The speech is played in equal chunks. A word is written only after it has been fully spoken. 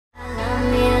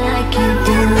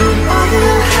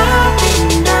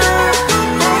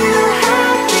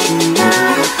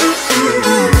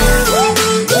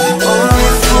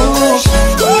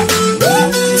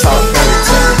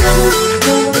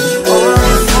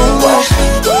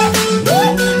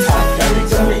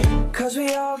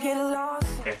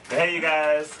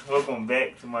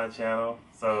my channel.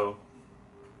 So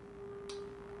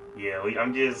yeah,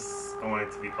 I'm just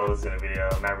going to be posting a video.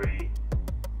 I'm not really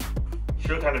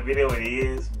sure what kind of video it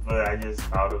is, but I just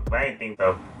thought of, I didn't think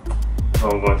so. That's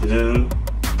what I'm going to do.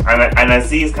 And I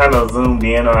see it's kind of zoomed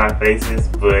in on our faces,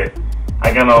 but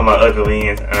I got on my other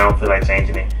lens and I don't feel like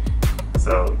changing it.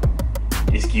 So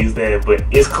excuse that, but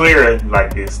it's clearer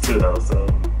like this too though, so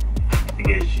I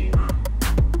guess you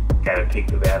gotta pick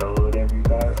the battle or whatever you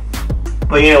call it.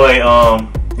 But anyway,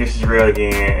 this is Real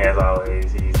again, as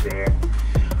always, he's there.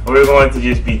 We're going to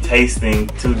just be tasting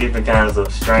two different kinds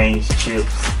of strange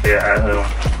chips that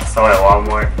I saw at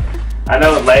Walmart. I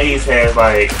know Lay's has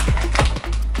like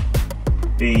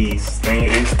these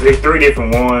things, there's 3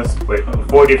 different ones, but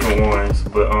 4 different ones,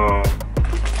 but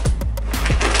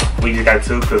we just got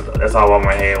 2 because that's all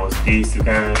Walmart had was these 2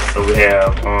 kinds. So we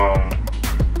have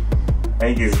I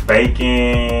think it's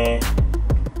bacon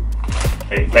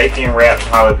wrapped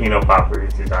jalapeno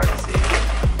poppers, as I can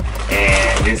see,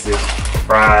 and this is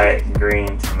fried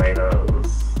green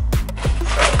tomatoes.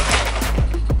 So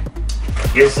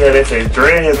guess they say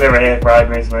Dre has never had fried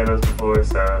green tomatoes before,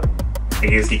 so I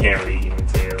guess he can't really even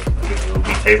tell if it would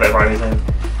taste like fried green tomatoes.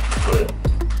 But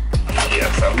yeah,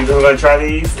 so we're gonna try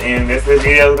these, and this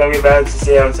video is gonna be about to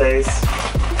see how it tastes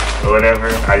or whatever.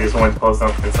 I just wanted to post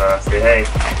something, so I said, hey,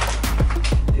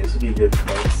 this would be good to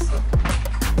post. So,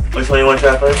 which one you want to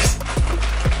try first?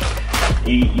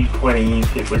 You pointing, you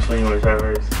pick which one you want to try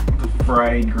first. The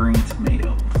fried green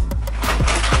tomatoes.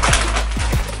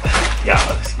 Yeah,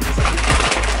 excuse me.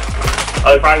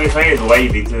 Oh, the fried green tomatoes is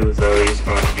wavy too, so it's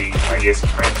going to be, I guess,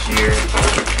 crunchier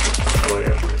or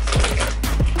whatever. So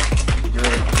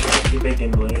yeah. You're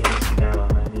making blends, you got on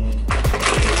that end.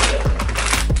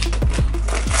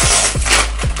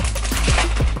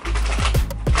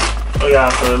 Oh yeah,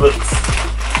 so it looks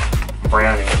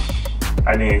brownish.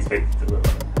 I didn't expect it to look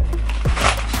like that.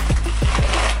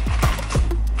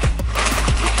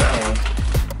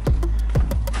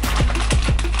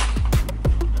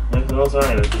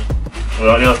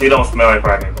 Well, they don't smell like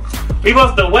fried green. We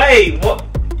must have wait. What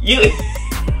you?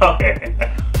 Okay.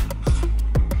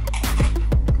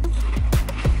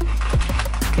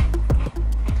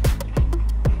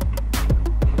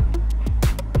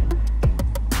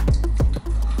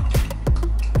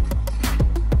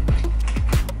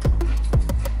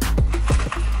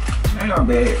 Ain't not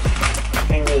bad. I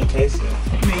can't really taste it.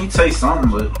 I mean, you taste something,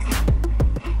 but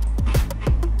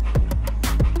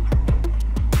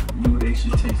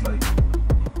should taste like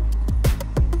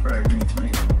fried green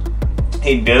tomato.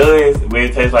 It does, but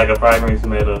it tastes like a fried green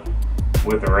tomato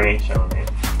with a ranch on it.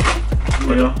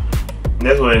 Yeah.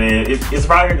 That's what it is. It's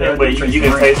fried green, but you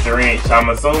can taste the ranch. I'm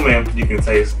assuming you can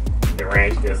taste the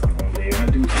ranch that's on there. I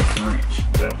do taste the ranch.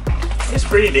 So, it's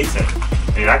pretty decent.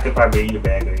 And I could probably eat a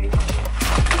bag of it.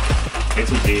 It's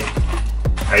too big.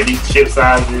 Like, these chip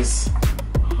sizes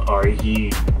are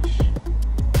huge.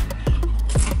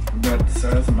 About the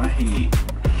size of my head.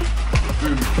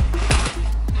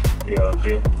 Yeah.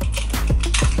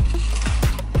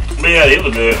 But yeah, it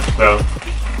was good. So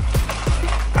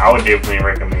I would definitely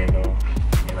recommend them.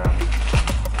 You know.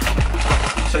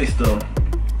 Taste the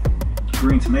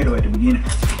green tomato at the beginning.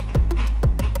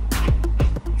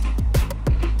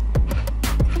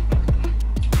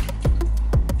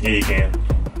 Yeah, you can.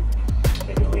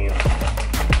 Make it lean.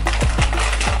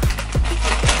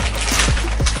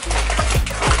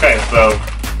 Okay, so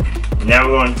now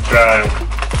we're going to try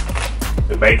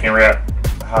the bacon wrap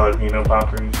jalapeno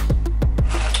poppers.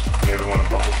 Maybe want to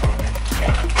focus on it.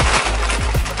 Yeah.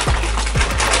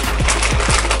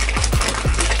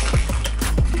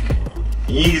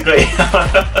 He's great.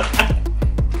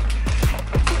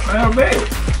 Not bad.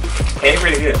 Ain't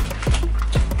pretty good.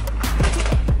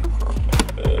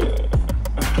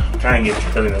 I'm trying to get the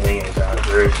filling of the onions out.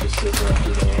 The rest just sits around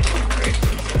through the onions.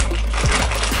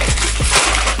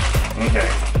 Okay.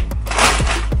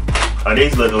 Oh,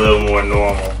 these look a little more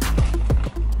normal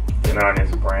than on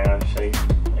this brown shape.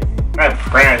 Not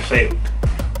brown shape.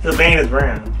 The bean is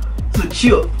brown. It's a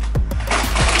chip.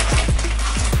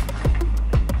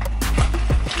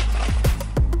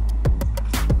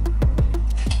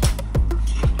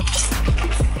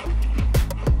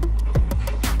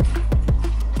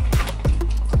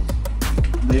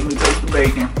 Let me taste the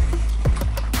bacon.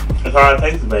 That's how I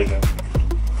taste the bacon.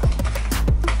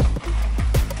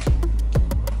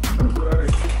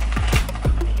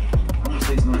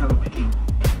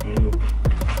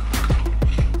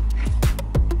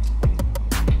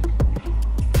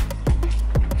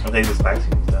 I think it's spicy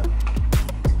and stuff.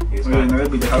 It's well, that'd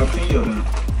be the jalapeno then.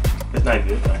 It's not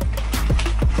good though.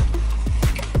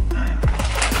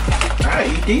 I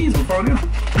eat these before them.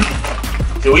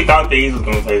 So we thought these was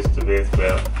gonna taste the best,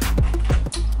 but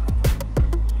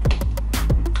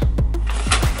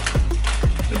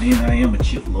then I am a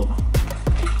chip lover.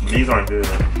 these aren't good.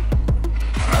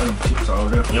 I love chips all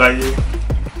there. You like these?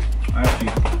 I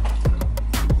feel.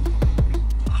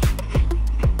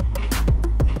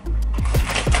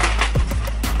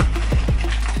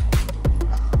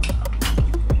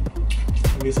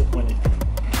 I'm disappointed.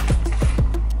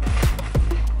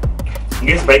 I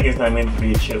guess bacon's not meant to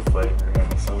be a chip flavor.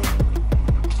 So.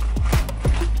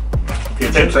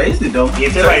 It's tasty though.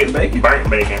 It's like bacon. Burnt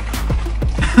bacon.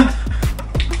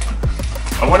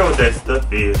 I wonder what that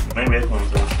stuff is. Maybe that's what I'm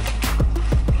saying.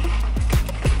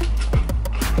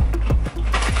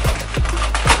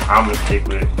 I'm gonna stick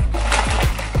with it.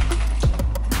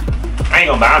 I ain't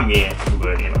gonna buy them again,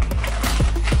 but you know,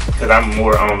 cause I'm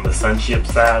more on the sun chip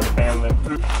side of the family.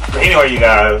 But anyway, you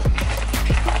guys,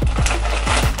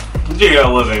 this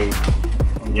video wasn't,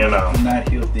 you know, not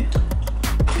healthy.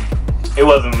 It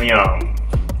wasn't,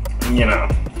 you know,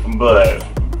 but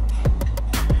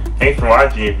thanks for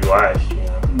watching if you watched.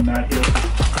 Not healthy.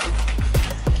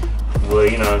 Well,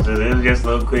 you know, so this is just a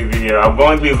little quick video. I'm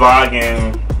going to be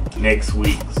vlogging next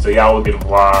week, so y'all will get a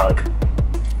vlog.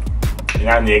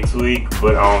 Not next week,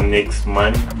 but on next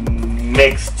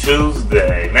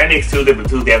Tuesday. Not next Tuesday, but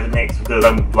Tuesday after next, because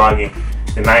I'm vlogging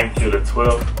the 9th through the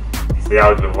 12th. So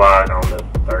y'all get a vlog on the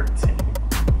 13th.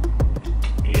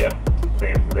 Yeah,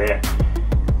 thanks for that.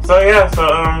 So yeah,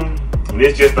 so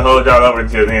this just to hold y'all over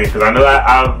until then, because I know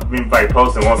I've been like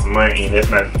posting once a month, and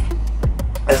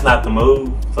that's not the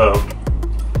move. So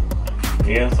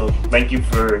yeah, so thank you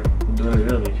for doing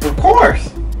it early. Of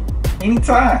course,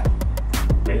 anytime.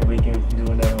 Maybe we can do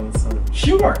that on Sunday.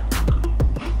 Sure.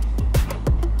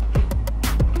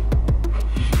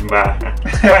 Bye.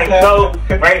 Right, so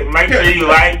make sure you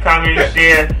like, comment,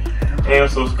 share, and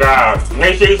subscribe.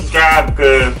 Make sure you subscribe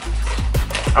because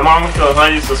I'm almost to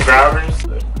 100 subscribers.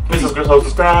 Please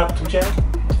subscribe to the channel.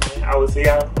 I will see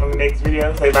y'all on the next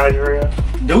video. Say bye, Jarrell.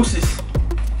 Deuces.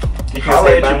 You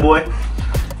Holla at your boy.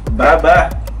 Bye bye.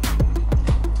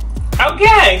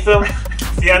 Okay, so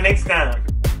see y'all next time.